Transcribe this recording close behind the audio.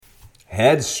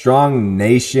Headstrong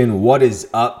Nation, what is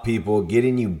up, people?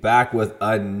 Getting you back with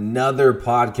another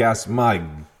podcast. My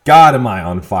God, am I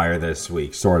on fire this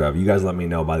week? Sort of. You guys let me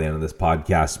know by the end of this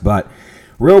podcast. But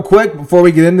real quick, before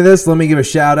we get into this, let me give a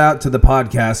shout out to the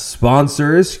podcast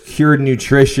sponsors, Cured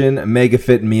Nutrition,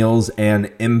 MegaFit Meals,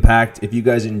 and Impact. If you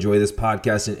guys enjoy this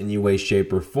podcast in any way,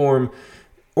 shape, or form,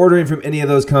 ordering from any of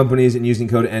those companies and using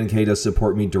code NK does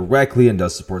support me directly and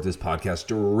does support this podcast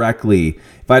directly.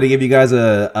 If I had to give you guys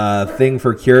a thing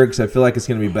for Cure, because I feel like it's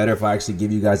going to be better if I actually give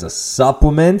you guys a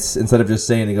supplement instead of just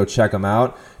saying to go check them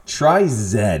out, try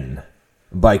Zen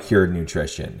by Cured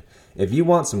Nutrition. If you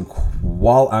want some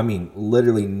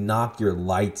literally knock your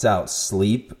lights out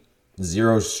sleep,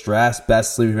 zero stress,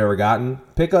 best sleep you've ever gotten,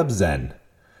 pick up Zen.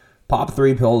 Pop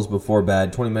 3 pills before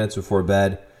bed, 20 minutes before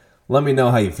bed. Let me know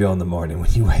how you feel in the morning when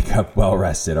you wake up well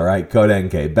rested, all right? Code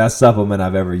NK, best supplement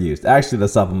I've ever used. Actually, the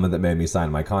supplement that made me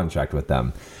sign my contract with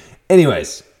them.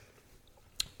 Anyways,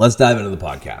 let's dive into the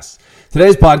podcast.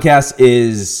 Today's podcast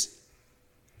is,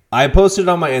 I posted it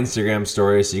on my Instagram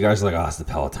story, so you guys are like, oh, it's the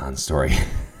Peloton story.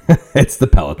 It's the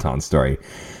Peloton story.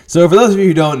 So for those of you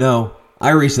who don't know,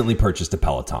 I recently purchased a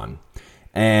Peloton,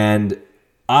 and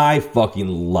I fucking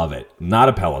love it. Not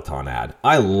a Peloton ad.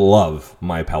 I love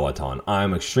my Peloton.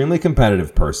 I'm an extremely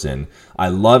competitive person. I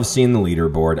love seeing the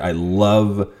leaderboard. I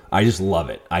just love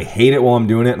it. I hate it while I'm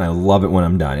doing it, and I love it when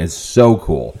I'm done. It's so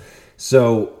cool.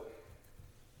 So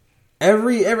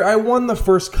I won the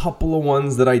first couple of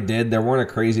ones that I did. There weren't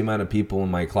a crazy amount of people in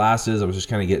my classes. I was just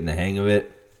kind of getting the hang of it.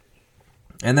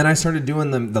 And then I started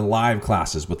doing the live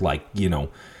classes with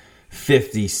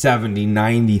 50, 70,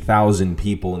 90,000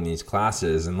 people in these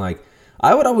classes. And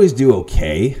I would always do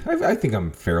okay. I think I'm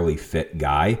a fairly fit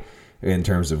guy in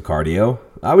terms of cardio.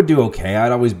 I would do okay.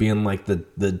 I'd always be in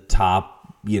the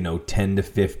top, 10 to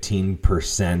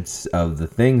 15% of the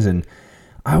things. And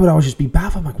I would always just be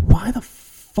baffled. I'm like, why the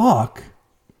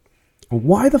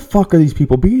fuck are these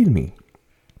people beating me?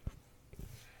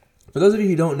 For those of you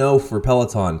who don't know, for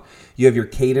Peloton, you have your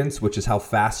cadence, which is how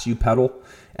fast you pedal.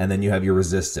 And then you have your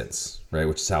resistance, right,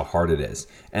 which is how hard it is.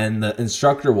 And the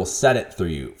instructor will set it for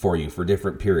you for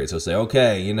different periods. He'll say,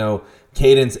 okay,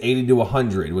 cadence 80 to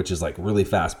 100, which is really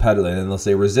fast pedaling. And they'll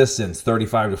say resistance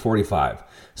 35 to 45.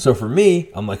 So for me,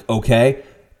 I'm like, okay,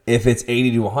 if it's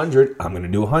 80 to 100, I'm going to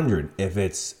do 100. If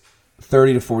it's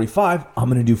 30 to 45, I'm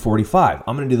going to do 45.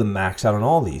 I'm going to do the max out on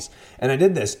all these. And I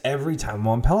did this every time I'm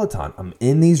on Peloton. I'm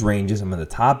in these ranges. I'm in the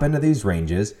top end of these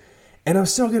ranges. And I'm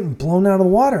still getting blown out of the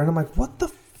water. And I'm like, what the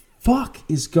fuck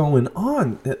is going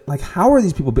on? How are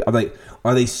these people?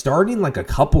 Are they starting a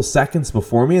couple seconds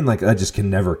before me, and I just can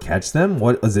never catch them?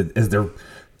 What is it? Is there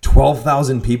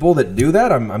 12,000 people that do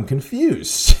that? I'm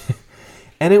confused.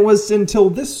 And it was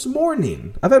until this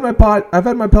morning. I've had my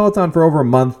Peloton for over a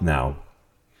month now.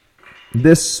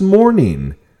 This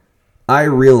morning, I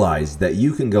realized that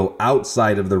you can go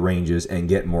outside of the ranges and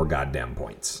get more goddamn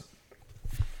points.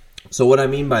 So what I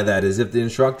mean by that is if the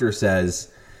instructor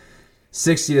says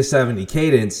 60 to 70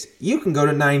 cadence, you can go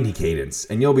to 90 cadence,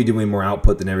 and you'll be doing more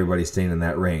output than everybody staying in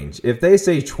that range. If they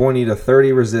say 20 to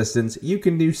 30 resistance, you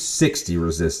can do 60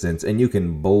 resistance, and you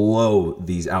can blow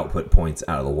these output points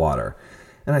out of the water.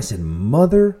 And I said,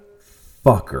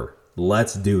 motherfucker,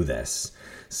 let's do this.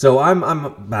 So I'm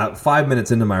about 5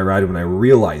 minutes into my ride when I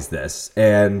realized this,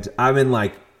 and I'm in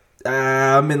the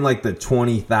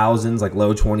 20,000s,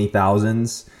 low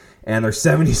 20,000s. And there's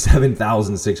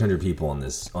 77,600 people on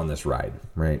this ride,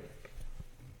 right?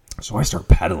 So I start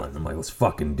pedaling. I'm like, let's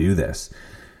fucking do this.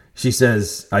 She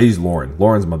says, I use Lauren.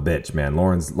 Lauren's my bitch, man.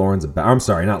 I'm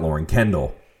sorry, not Lauren.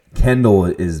 Kendall. Kendall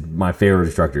is my favorite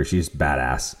instructor. She's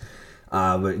badass.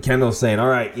 But Kendall's saying, all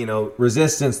right,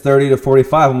 resistance 30 to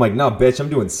 45. I'm like, no, bitch, I'm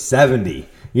doing 70.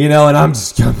 And I'm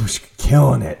just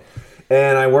killing it.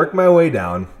 And I work my way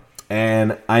down,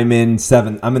 and I'm in the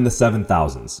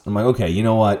 7,000s. I'm like, okay, you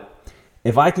know what?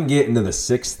 If I can get into the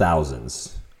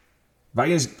 6,000s,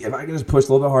 if I can just push a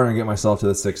little bit harder and get myself to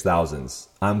the 6,000s,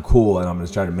 I'm cool, and I'm going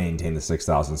to try to maintain the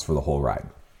 6,000s for the whole ride.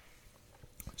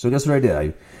 So guess what I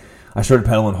did? I started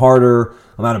pedaling harder.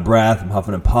 I'm out of breath. I'm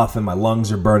huffing and puffing. My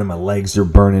lungs are burning. My legs are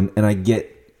burning. And I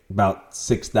get about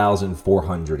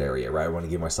 6,400 area, right? I want to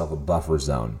give myself a buffer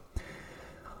zone.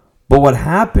 But what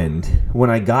happened when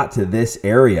I got to this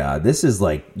area, this is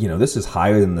this is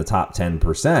higher than the top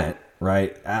 10%,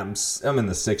 right? I'm in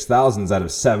the 6,000s out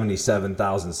of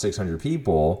 77,600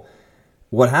 people.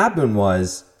 What happened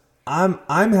was I'm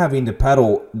having to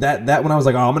pedal that when I was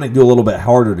like, oh, I'm going to do a little bit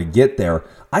harder to get there,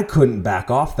 I couldn't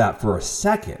back off that for a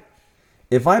second.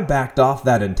 if I backed off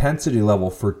that intensity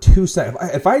level for 2 seconds,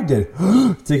 if I did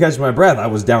to catch my breath, I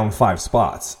was down 5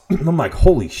 spots. I'm like,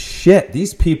 holy shit,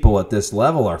 these people at this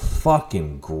level are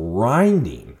fucking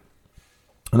grinding.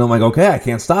 And I'm like, okay, I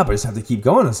can't stop. I just have to keep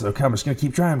going. I said, okay, I'm just going to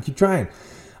keep trying.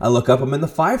 I look up, I'm in the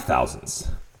 5,000s.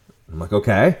 I'm like,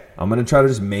 okay, I'm going to try to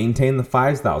just maintain the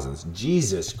 5,000s.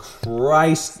 Jesus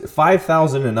Christ,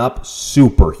 5,000 and up,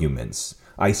 superhumans.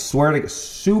 I swear to God,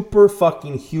 super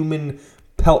fucking human.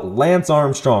 Lance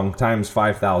Armstrong times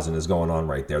 5,000 is going on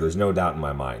right there. There's no doubt in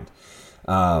my mind.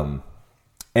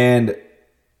 And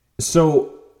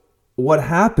so what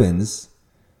happens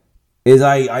is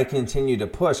I continue to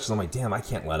push because I'm like, damn, I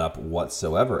can't let up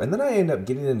whatsoever. And then I end up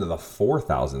getting into the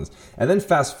 4,000s. And then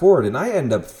fast forward, and I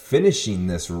end up finishing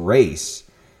this race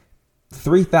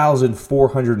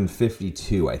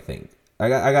 3,452, I think. I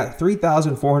got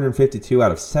 3,452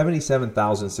 out of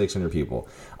 77,600 people.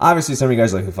 Obviously, some of you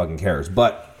guys are like, who fucking cares?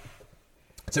 But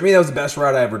to me, that was the best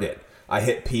ride I ever did. I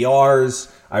hit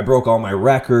PRs. I broke all my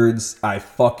records. I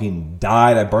fucking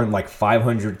died. I burned like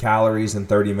 500 calories in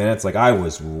 30 minutes. Like, I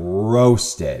was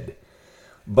roasted.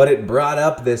 But it brought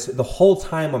up this, the whole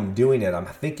time I'm doing it, I'm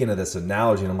thinking of this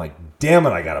analogy, and I'm like, damn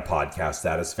it, I got a podcast.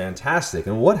 That is fantastic.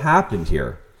 And what happened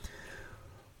here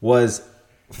was,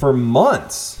 for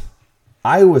months,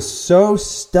 I was so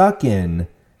stuck in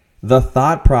the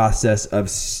thought process of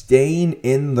staying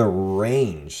in the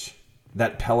range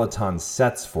that Peloton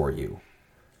sets for you.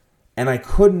 And I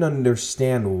couldn't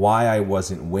understand why I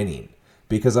wasn't winning,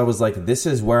 because I was like, this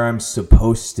is where I'm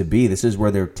supposed to be. This is where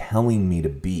they're telling me to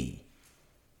be.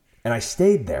 And I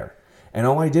stayed there. And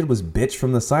all I did was bitch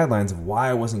from the sidelines of why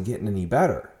I wasn't getting any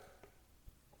better.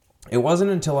 It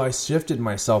wasn't until I shifted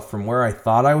myself from where I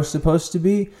thought I was supposed to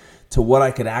be to what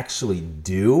I could actually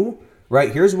do.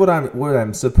 Right? Here's what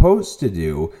I'm supposed to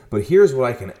do, but here's what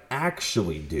I can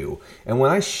actually do. And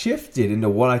when I shifted into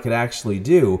what I could actually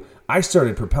do, I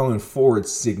started propelling forward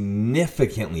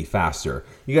significantly faster.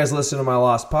 You guys listen to my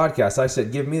Lost podcast. I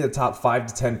said, give me the top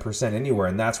 5 to 10% anywhere,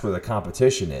 and that's where the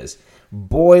competition is.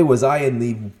 Boy, was I in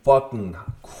the fucking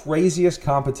craziest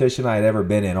competition I had ever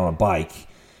been in on a bike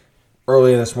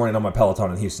earlier this morning on my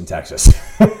Peloton in Houston, Texas.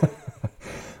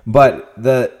 But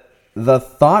the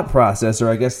thought process, or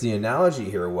I guess the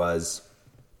analogy here was,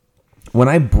 when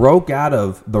I broke out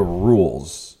of the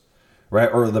rules, right,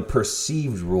 or the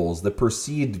perceived rules, the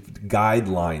perceived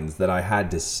guidelines that I had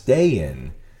to stay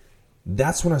in,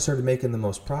 that's when I started making the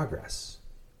most progress.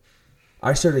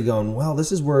 I started going, well,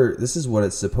 this is what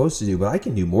it's supposed to do, but I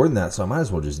can do more than that, so I might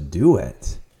as well just do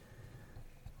it.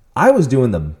 I was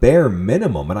doing the bare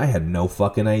minimum, and I had no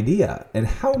fucking idea. And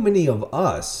how many of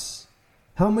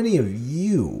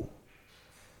you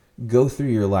go through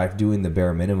your life doing the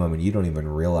bare minimum and you don't even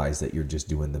realize that you're just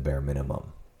doing the bare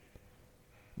minimum?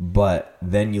 But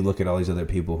then you look at all these other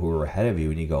people who are ahead of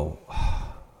you and you go,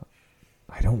 oh,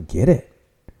 I don't get it.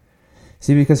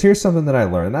 See, because here's something that I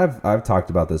learned, and I've talked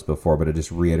about this before, but I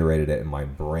just reiterated it in my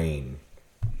brain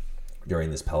during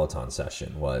this Peloton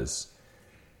session, was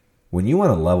when you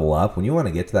want to level up, when you want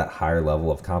to get to that higher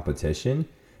level of competition,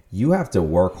 you have to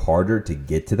work harder to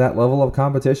get to that level of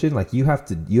competition. Like, you have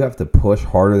to push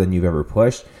harder than you've ever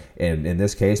pushed. And in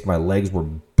this case, my legs were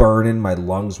burning, my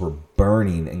lungs were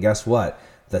burning. And guess what?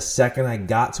 The second I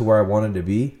got to where I wanted to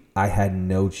be, I had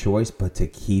no choice but to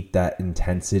keep that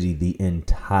intensity the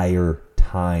entire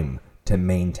time to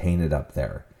maintain it up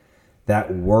there.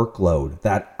 That workload,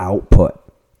 that output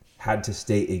had to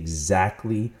stay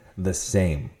exactly the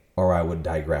same, or I would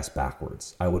digress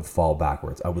backwards. I would fall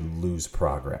backwards. I would lose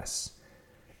progress.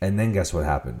 And then guess what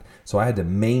happened? So I had to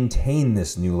maintain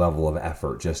this new level of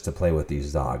effort just to play with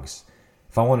these dogs.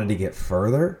 If I wanted to get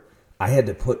further, I had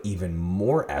to put even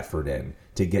more effort in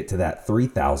to get to that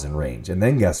 3,000 range. And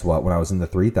then guess what? When I was in the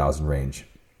 3,000 range,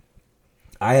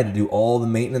 I had to do all the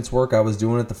maintenance work I was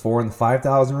doing at the 4 and the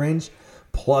 5,000 range,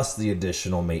 plus the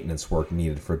additional maintenance work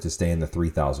needed for it to stay in the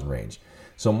 3,000 range.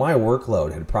 So my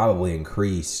workload had probably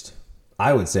increased.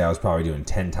 I would say I was probably doing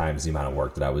 10 times the amount of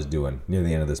work that I was doing near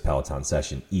the end of this Peloton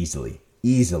session. Easily.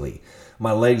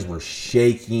 My legs were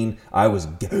shaking. I was,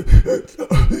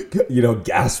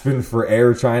 gasping for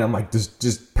air trying. I'm like,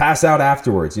 just pass out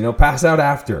afterwards. Pass out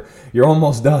after. You're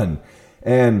almost done.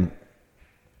 And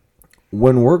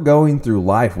when we're going through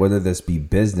life, whether this be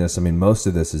business, I mean, most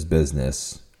of this is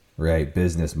business, right?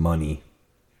 Business, money.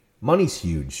 Money's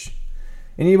huge.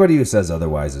 Anybody who says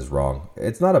otherwise is wrong.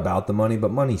 It's not about the money,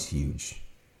 but money's huge,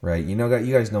 right? You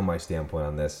guys know my standpoint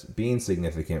on this. Being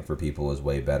significant for people is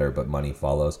way better, but money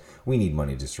follows. We need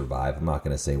money to survive. I'm not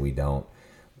going to say we don't.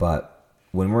 But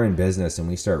when we're in business and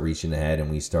we start reaching ahead and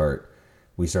we start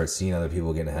seeing other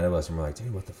people getting ahead of us, and we're like,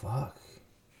 dude, what the fuck?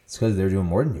 It's because they're doing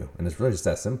more than you. And it's really just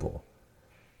that simple.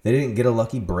 They didn't get a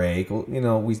lucky break. Well,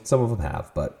 some of them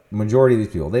have, but majority of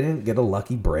these people, they didn't get a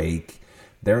lucky break.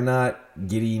 They're not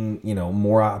getting,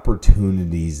 more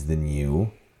opportunities than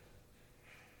you.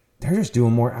 They're just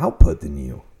doing more output than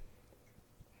you.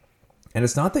 And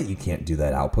it's not that you can't do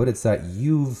that output. It's that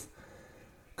you've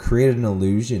created an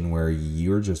illusion where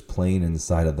you're just playing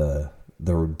inside of the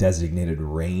designated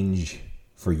range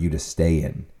for you to stay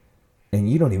in. And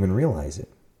you don't even realize it.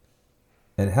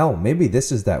 And hell, maybe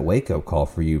this is that wake-up call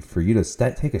for you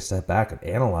to take a step back and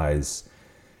analyze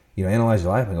your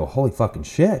life and go, holy fucking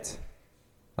shit.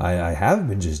 I have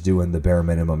been just doing the bare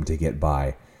minimum to get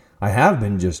by. I have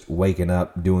been just waking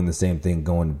up, doing the same thing,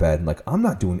 going to bed. Like, I'm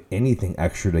not doing anything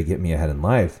extra to get me ahead in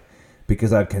life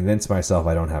because I've convinced myself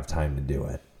I don't have time to do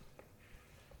it.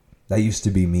 That used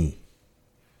to be me.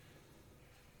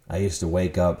 I used to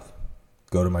wake up,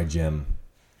 go to my gym,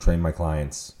 train my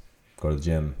clients, go to the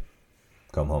gym,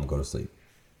 come home, go to sleep.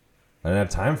 I didn't have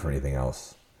time for anything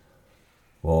else.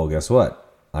 Well, guess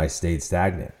what? I stayed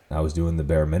stagnant. I was doing the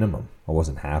bare minimum. I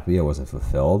wasn't happy. I wasn't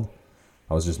fulfilled.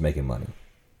 I was just making money.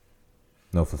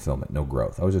 No fulfillment, no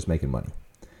growth. I was just making money.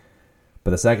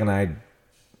 But the second I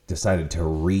decided to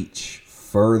reach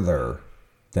further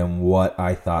than what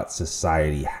I thought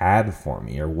society had for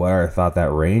me or what I thought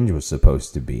that range was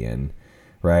supposed to be in,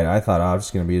 right? I thought, I was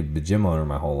just going to be a gym owner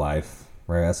my whole life,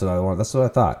 right? That's what I want. That's what I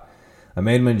thought. I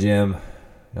made my gym.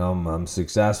 I'm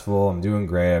successful. I'm doing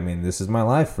great. I mean, this is my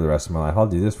life for the rest of my life. I'll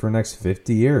do this for the next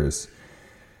 50 years.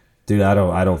 Dude, I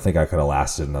don't think I could have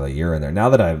lasted another year in there. Now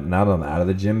that I'm out of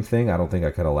the gym thing, I don't think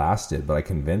I could have lasted, but I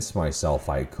convinced myself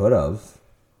I could have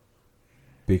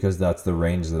because that's the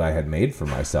range that I had made for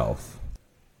myself.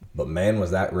 But man,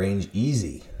 was that range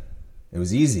easy. It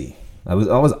was easy. I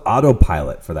was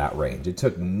autopilot for that range. It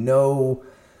took no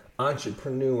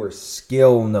entrepreneur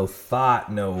skill, no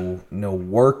thought, no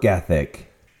work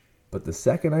ethic. But the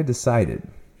second I decided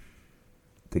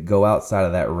to go outside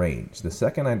of that range, the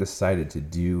second I decided to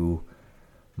do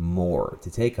more,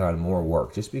 to take on more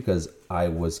work, just because I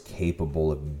was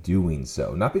capable of doing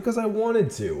so, not because I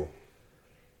wanted to,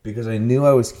 because I knew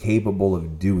I was capable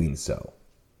of doing so,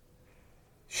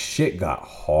 shit got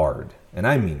hard. And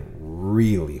I mean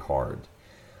really hard.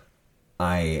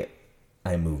 I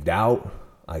moved out.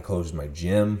 I closed my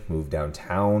gym, moved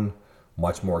downtown,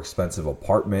 much more expensive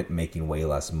apartment, making way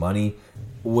less money,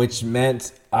 which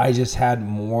meant I just had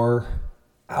more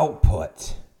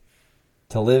output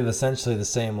to live essentially the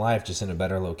same life, just in a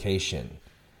better location.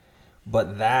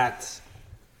 But that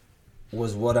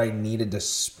was what I needed to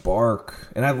spark.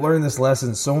 And I've learned this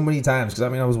lesson so many times because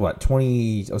I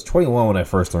was 21 when I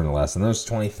first learned the lesson. Then I was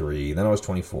 23, then I was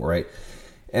 24, right?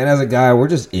 And as a guy, we're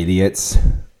just idiots.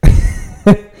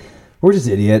 We're just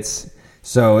idiots.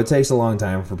 So it takes a long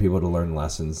time for people to learn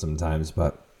lessons sometimes.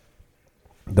 But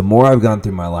the more I've gone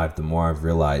through my life, the more I've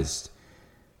realized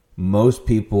most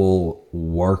people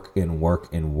work and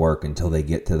work and work until they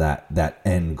get to that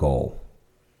end goal.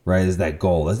 Right? Is that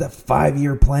goal. Is that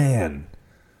 5-year plan.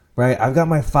 Right? I've got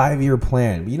my 5-year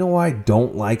plan. But you know why I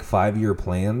don't like 5-year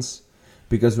plans?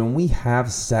 Because when we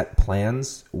have set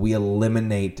plans, we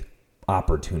eliminate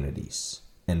opportunities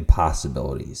and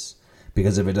possibilities.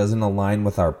 Because if it doesn't align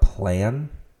with our plan,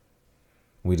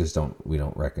 we don't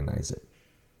recognize it.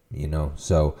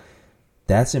 So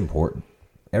that's important.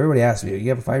 Everybody asks me, you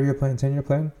have a 5-year plan, 10-year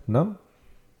plan? No,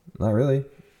 not really.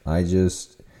 I'm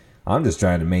just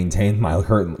trying to maintain my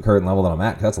current level that I'm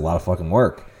at, because that's a lot of fucking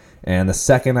work. And the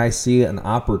second I see an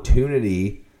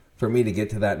opportunity for me to get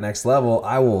to that next level,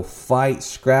 I will fight,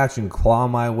 scratch, and claw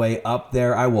my way up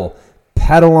there. I will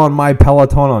pedal on my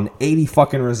Peloton on 80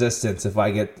 fucking resistance if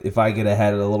I get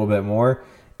ahead a little bit more.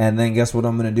 And then guess what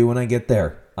I'm going to do when I get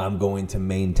there? I'm going to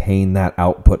maintain that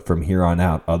output from here on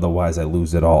out. Otherwise, I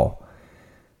lose it all.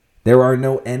 There are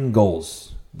no end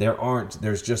goals.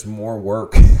 There's just more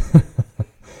work.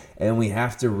 And we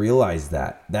have to realize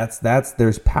that.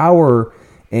 There's power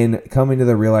in coming to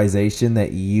the realization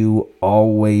that you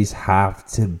always have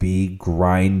to be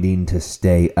grinding to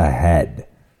stay ahead.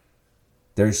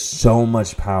 There's so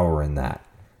much power in that.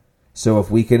 So if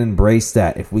we can embrace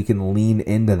that, if we can lean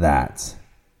into that,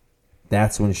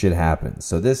 that's when shit happens.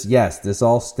 So this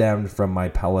all stemmed from my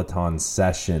Peloton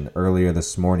session earlier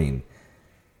this morning,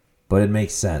 but it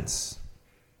makes sense.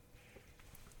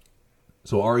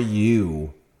 So are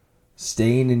you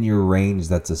staying in your range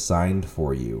that's assigned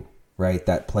for you, right?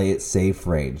 That play it safe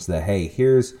range, that, hey,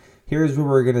 here's where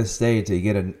we're going to stay to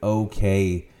get an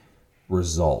okay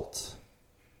result.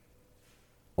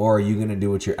 Or are you going to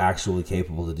do what you're actually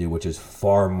capable to do, which is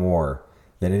far more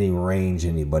than any range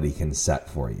anybody can set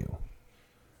for you?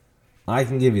 I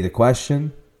can give you the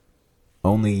question,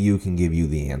 Only you can give you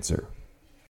the answer.